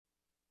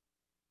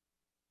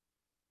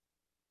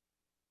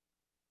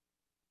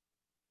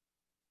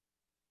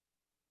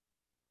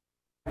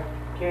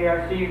Okay,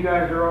 I see you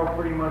guys are all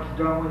pretty much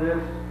done with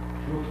this.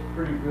 Looks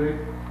pretty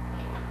good.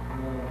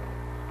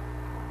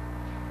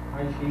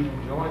 Nice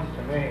even joints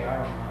to me.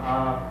 I don't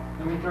know.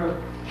 Let me throw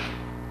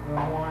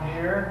one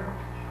here.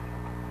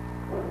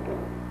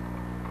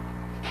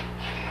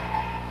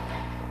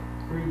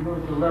 Where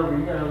goes the lever?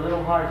 You got a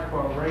little high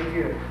spot right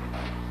here.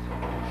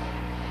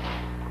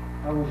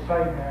 I was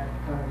sighting that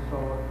and kind of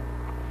saw it.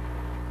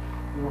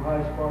 Little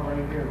high spot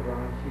right here,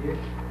 Brian. See it?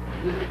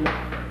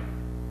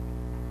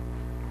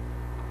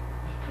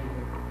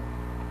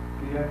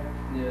 See that?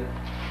 Yeah.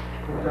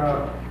 But,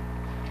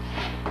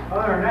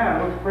 other than that,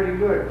 it looks pretty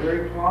good.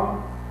 Very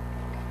plumb.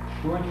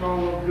 Joints all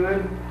look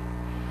good.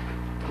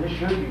 This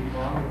should be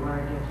plumb. We run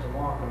against the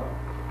walk-up.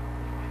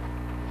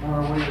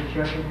 Another way to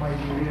check it might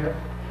be this.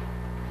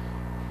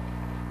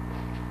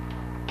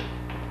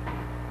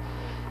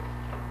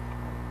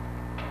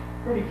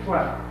 Pretty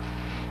flat.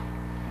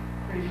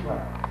 Pretty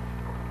flat.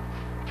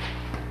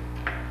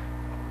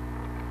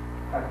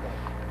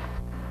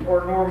 Okay.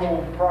 Or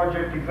normal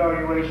project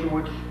evaluation,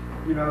 which,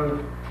 you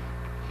know,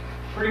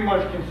 pretty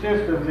much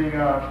consists of the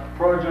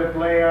project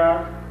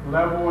layout,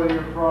 level of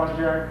your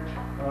project,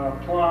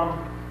 plumb,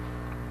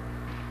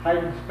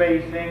 height and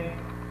spacing,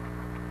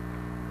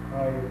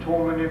 your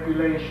tool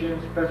manipulation,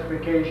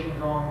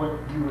 specifications on what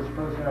you were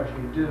supposed to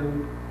actually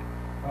do,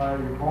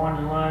 your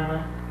bond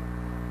alignment,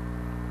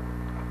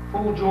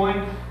 full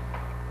joints,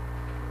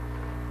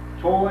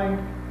 tooling,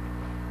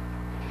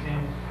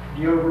 and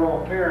the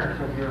overall appearance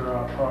of your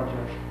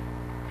project.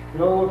 It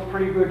all looks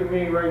pretty good to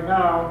me right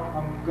now.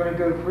 I'm going to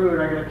go through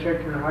it. I got to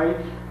check your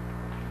heights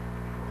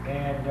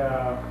and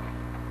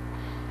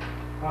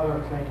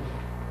other things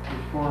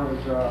as far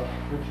as,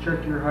 let's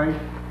check your height.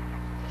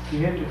 If you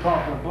hit the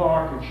top of the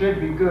block, it should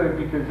be good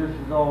because this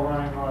is all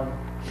running on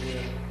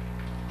the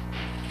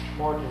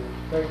modular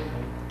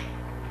spacing.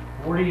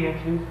 40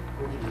 inches,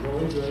 which is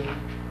really good.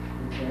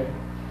 Okay.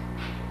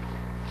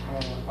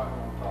 On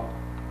top.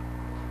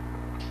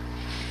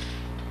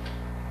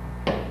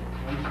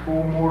 Nice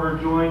full mortar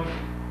joint.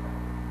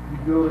 You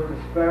go with the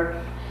specs.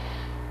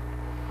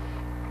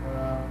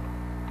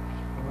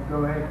 I'm going to go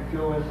ahead and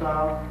fill this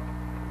out.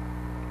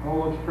 All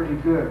looks pretty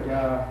good.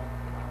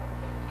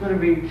 It's going to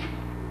be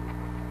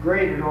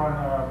graded on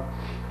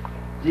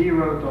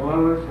 0 at the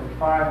lowest and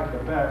 5 at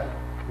the best.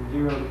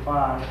 0 to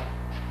 5.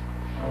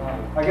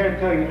 I got to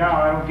tell you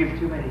now, I don't give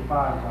too many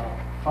 5s out.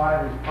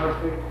 5 is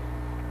perfect.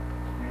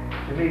 And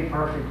to me,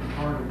 perfect is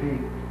hard to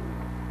beat.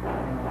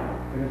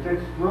 But if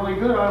it's really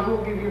good, I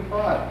will give you a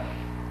 5.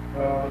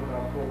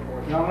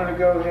 And I'm going to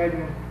go ahead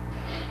and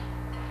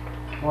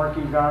mark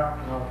these out,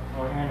 and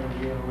I'll hand them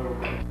to you in a little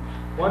bit.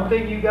 One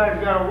thing you guys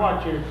got to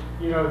watch is,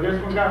 you know,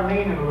 this one got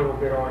leaning a little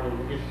bit on you.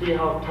 You can see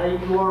how tight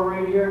you are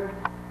right here.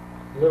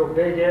 A little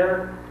big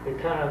air, it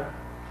kind of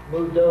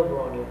moved over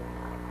on you.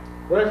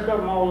 The rest of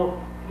them all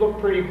look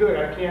pretty good.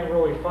 I can't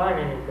really find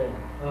anything.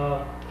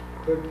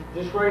 But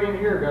this right in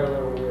here got a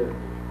little weird.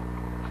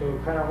 So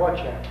kind of watch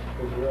that,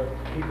 because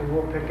people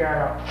will pick that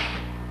up.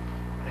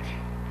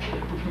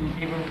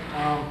 Even,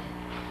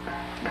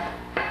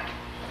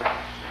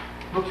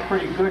 looks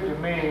pretty good to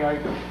me. I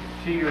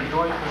see your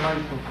joints are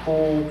nice and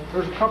full.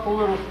 There's a couple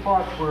little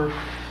spots where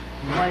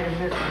you might have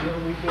missed a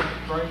little bit,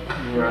 right?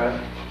 Right.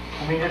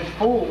 I mean, it's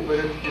full, but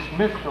it's just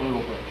missed a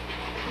little bit.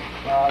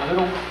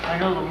 I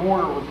know the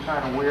mortar was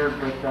kind of weird,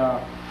 but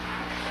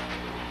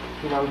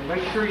you know,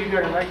 make sure you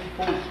got a nice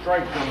full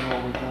stripe going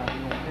all the time.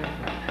 You don't miss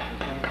that.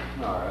 Okay?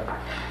 All right.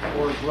 As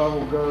far as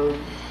level goes,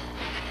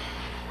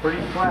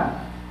 pretty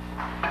flat.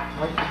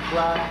 Nice and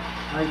flat,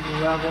 nice and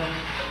level.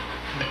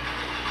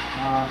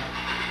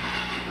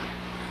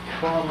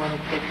 Plumb,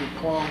 unexpected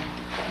plumb.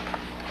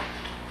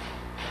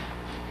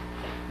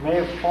 May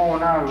have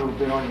fallen out a little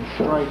bit on your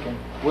striking.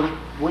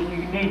 What you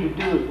need to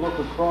do is look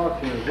across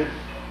here. Does it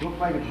look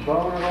like it's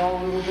bowing at all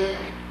a little bit?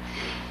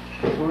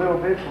 Just a little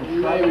bit from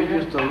striking.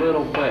 Maybe just a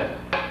little bit.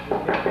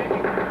 Okay,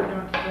 maybe when you're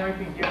done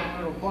striking, get a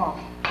little bump.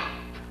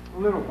 A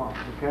little bump,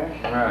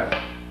 okay? All right.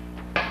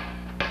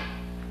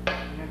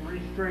 And then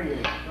re-straight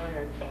it. Go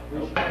ahead.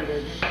 Re-straight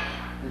it.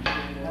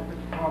 Up at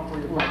the top where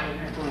you're I'm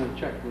just going to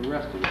check the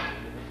rest of it.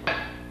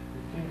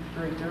 Seems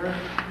straight there.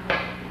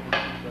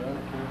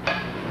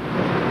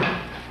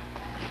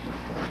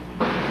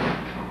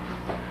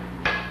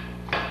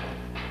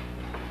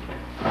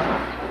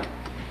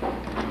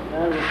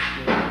 That looks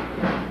good.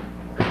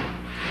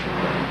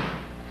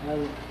 That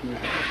looks good.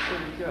 That's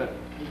pretty good.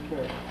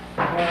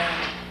 Okay.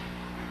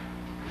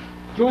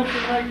 Joints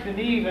are nice and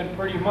even,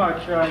 pretty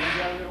much. You got a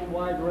little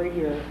wide right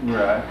here,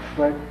 Right.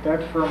 but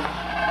that's from.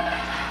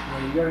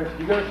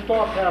 You gotta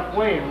stop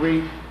halfway and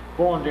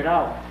re-bond it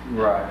out.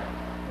 Right.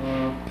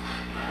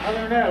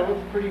 Other than that, it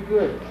looks pretty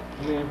good.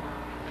 I mean,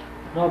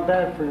 not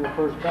bad for your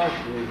first batch,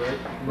 really, right?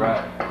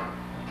 Right.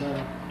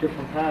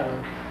 Different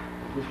patterns.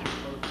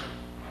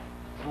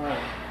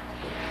 Alright.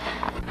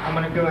 I'm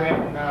gonna go ahead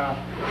and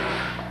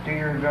do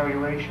your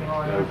evaluation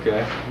on it.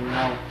 Okay. And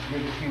I'll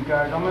give it to you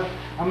guys. I'm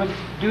gonna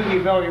do the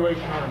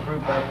evaluation on a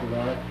group after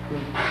that.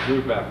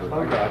 Group effort.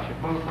 I got you.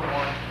 Both at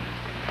once.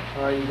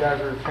 You guys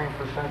are the same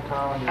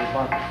percentile and you're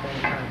about the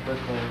same kind of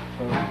bricklayer,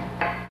 so